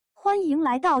欢迎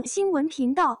来到新闻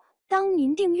频道。当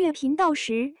您订阅频道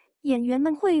时，演员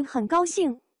们会很高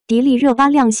兴。迪丽热巴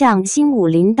亮相新舞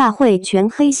林大会全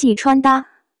黑系穿搭。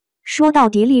说到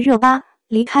迪丽热巴，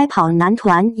离开跑男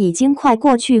团已经快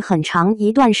过去很长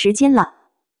一段时间了。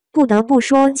不得不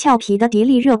说，俏皮的迪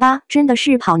丽热巴真的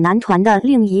是跑男团的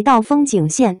另一道风景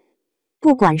线。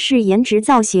不管是颜值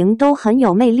造型都很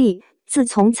有魅力。自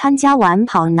从参加完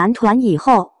跑男团以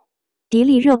后，迪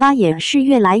丽热巴也是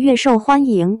越来越受欢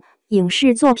迎，影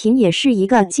视作品也是一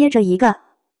个接着一个，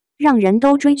让人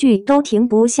都追剧都停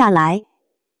不下来。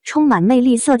充满魅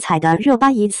力色彩的热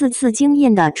巴一次次惊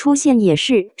艳的出现也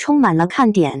是充满了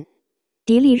看点。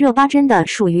迪丽热巴真的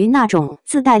属于那种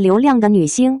自带流量的女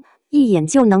星，一眼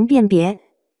就能辨别。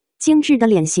精致的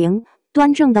脸型，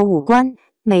端正的五官，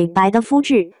美白的肤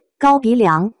质，高鼻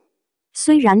梁。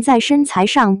虽然在身材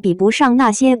上比不上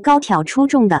那些高挑出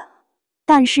众的，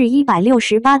但是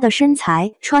168的身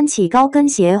材穿起高跟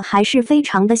鞋还是非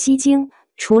常的吸睛。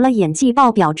除了演技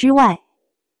爆表之外，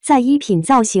在衣品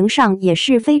造型上也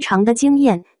是非常的惊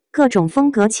艳，各种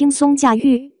风格轻松驾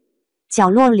驭。角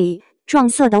落里撞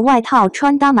色的外套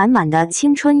穿搭满满的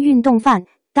青春运动范，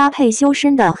搭配修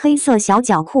身的黑色小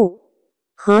脚裤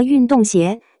和运动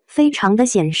鞋，非常的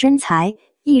显身材。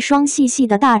一双细细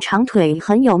的大长腿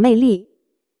很有魅力，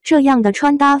这样的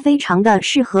穿搭非常的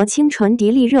适合清纯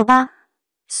迪丽热巴。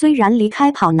虽然离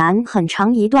开跑男很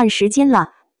长一段时间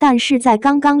了，但是在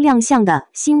刚刚亮相的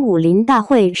新舞林大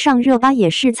会上，热巴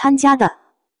也是参加的，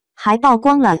还曝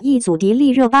光了一组迪丽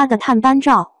热巴的探班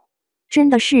照。真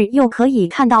的是又可以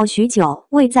看到许久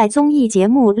未在综艺节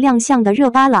目亮相的热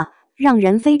巴了，让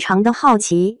人非常的好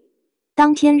奇。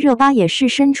当天热巴也是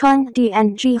身穿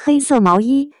DNG 黑色毛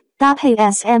衣，搭配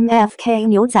SMFK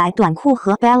牛仔短裤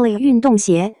和 Ballet 运动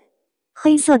鞋，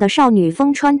黑色的少女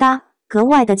风穿搭，格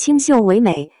外的清秀唯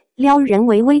美，撩人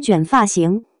为微卷发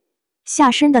型，下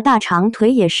身的大长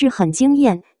腿也是很惊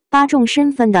艳。八中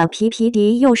身份的皮皮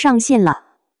迪又上线了，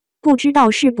不知道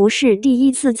是不是第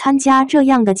一次参加这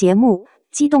样的节目，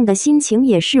激动的心情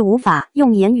也是无法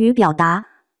用言语表达。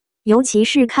尤其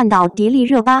是看到迪丽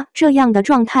热巴这样的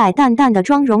状态，淡淡的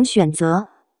妆容选择。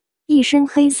一身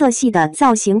黑色系的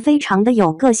造型非常的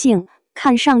有个性，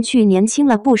看上去年轻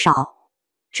了不少。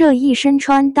这一身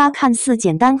穿搭看似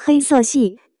简单黑色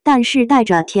系，但是带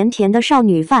着甜甜的少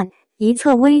女范，一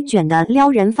侧微卷的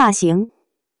撩人发型，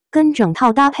跟整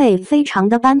套搭配非常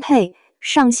的般配，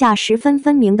上下十分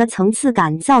分明的层次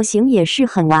感，造型也是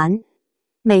很完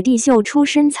美地秀出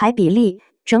身材比例，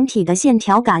整体的线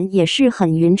条感也是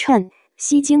很匀称，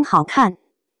吸睛好看。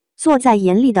坐在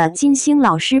严厉的金星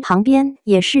老师旁边，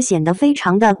也是显得非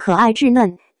常的可爱稚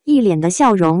嫩，一脸的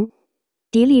笑容。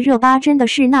迪丽热巴真的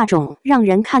是那种让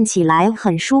人看起来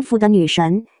很舒服的女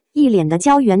神，一脸的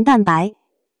胶原蛋白，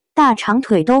大长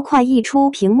腿都快溢出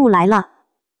屏幕来了。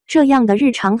这样的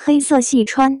日常黑色系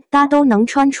穿搭都能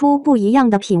穿出不一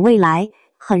样的品味来，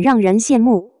很让人羡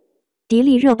慕。迪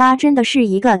丽热巴真的是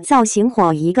一个造型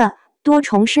火一个多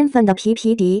重身份的皮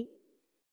皮迪。